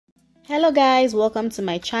Hello guys, welcome to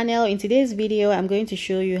my channel. In today's video I'm going to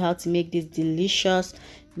show you how to make this delicious,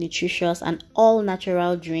 nutritious and all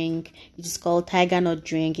natural drink. It is called Tigernut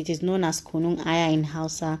drink. It is known as kunung aya in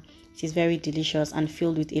Hausa. It is very delicious and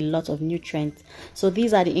filled with a lot of nutrients. So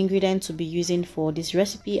these are the ingredients to be using for this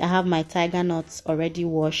recipe. I have my tiger nuts already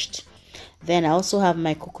washed. Then I also have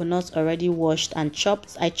my coconuts already washed and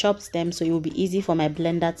chopped. I chopped them so it will be easy for my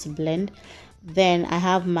blender to blend. Then I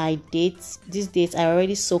have my dates. These dates I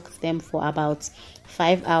already soaked them for about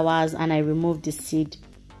 5 hours and I removed the seed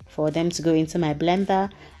for them to go into my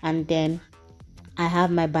blender. And then I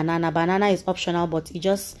have my banana. Banana is optional, but it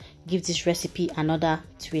just gives this recipe another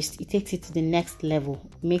twist. It takes it to the next level.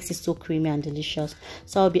 It makes it so creamy and delicious.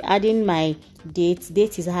 So I'll be adding my dates.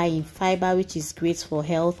 Dates is high in fiber, which is great for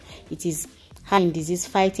health. It is high in disease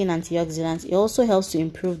fighting antioxidants. It also helps to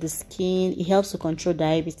improve the skin. It helps to control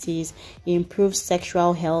diabetes. It improves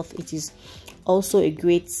sexual health. It is also a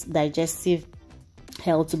great digestive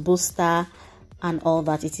health booster and all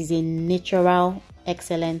that. It is a natural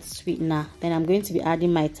excellent sweetener. Then I'm going to be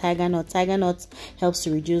adding my Tigernut. Tigernut helps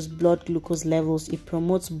to reduce blood glucose levels. It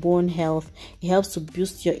promotes bone health. It helps to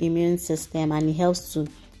boost your immune system and it helps to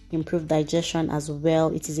improve digestion as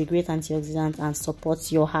well. It is a great antioxidant and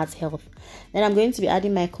supports your heart health. Then I'm going to be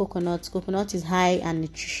adding my coconut. Coconut is high and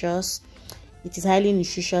nutritious. It is highly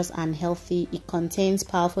nutritious and healthy. It contains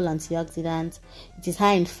powerful antioxidants. It is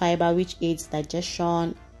high in fiber, which aids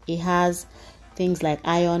digestion. It has things like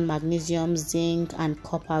iron, magnesium, zinc and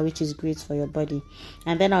copper, which is great for your body.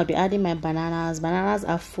 And then I'll be adding my bananas. Bananas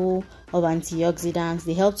are full of antioxidants.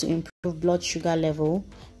 They help to improve blood sugar level.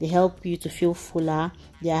 They help you to feel fuller.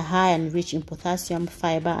 They are high and rich in potassium,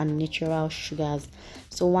 fiber and natural sugars.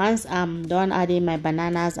 So once I'm done adding my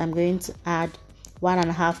bananas, I'm going to add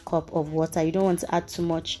 1.5 cup of water. You don't want to add too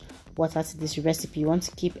much water to this recipe. You want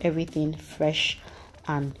to keep everything fresh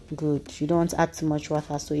and good. You don't want to add too much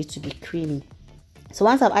water so it will be creamy. So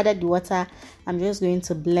once I've added the water, I'm just going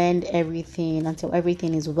to blend everything until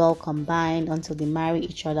everything is well combined, until they marry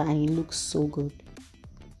each other and it looks so good.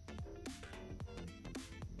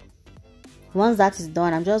 Once that is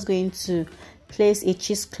done, I'm just going to place a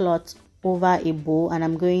cheesecloth over a bowl and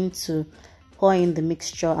I'm going to pour in the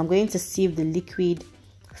mixture. I'm going to sieve the liquid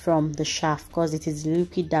from the shaft because it is the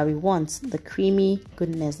liquid that we want, the creamy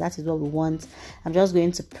goodness. That is what we want. I'm just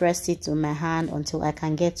going to press it with my hand until I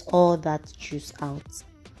can get all that juice out.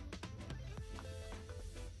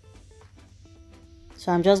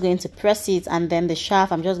 So I'm just going to press it, and then the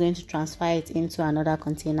shaft I'm just going to transfer it into another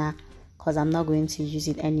container because I'm not going to use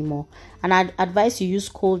it anymore. And I'd advise you use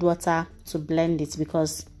cold water to blend it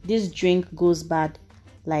because this drink goes bad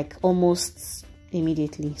like almost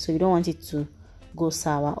immediately, so you don't want it to go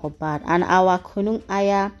sour or bad. And our kunung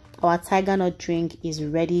aya, our Tigernut drink is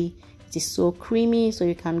ready. It is so creamy, so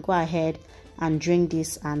you can go ahead and drink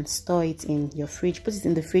this and store it in your fridge. Put it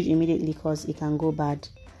in the fridge immediately because it can go bad.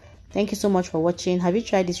 Thank you so much for watching. Have you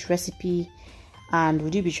tried this recipe and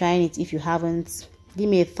would you be trying it? If you haven't, give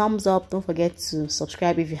me a thumbs up. Don't forget to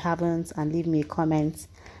subscribe if you haven't and leave me a comment.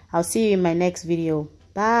 I'll see you in my next video.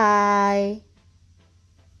 Bye.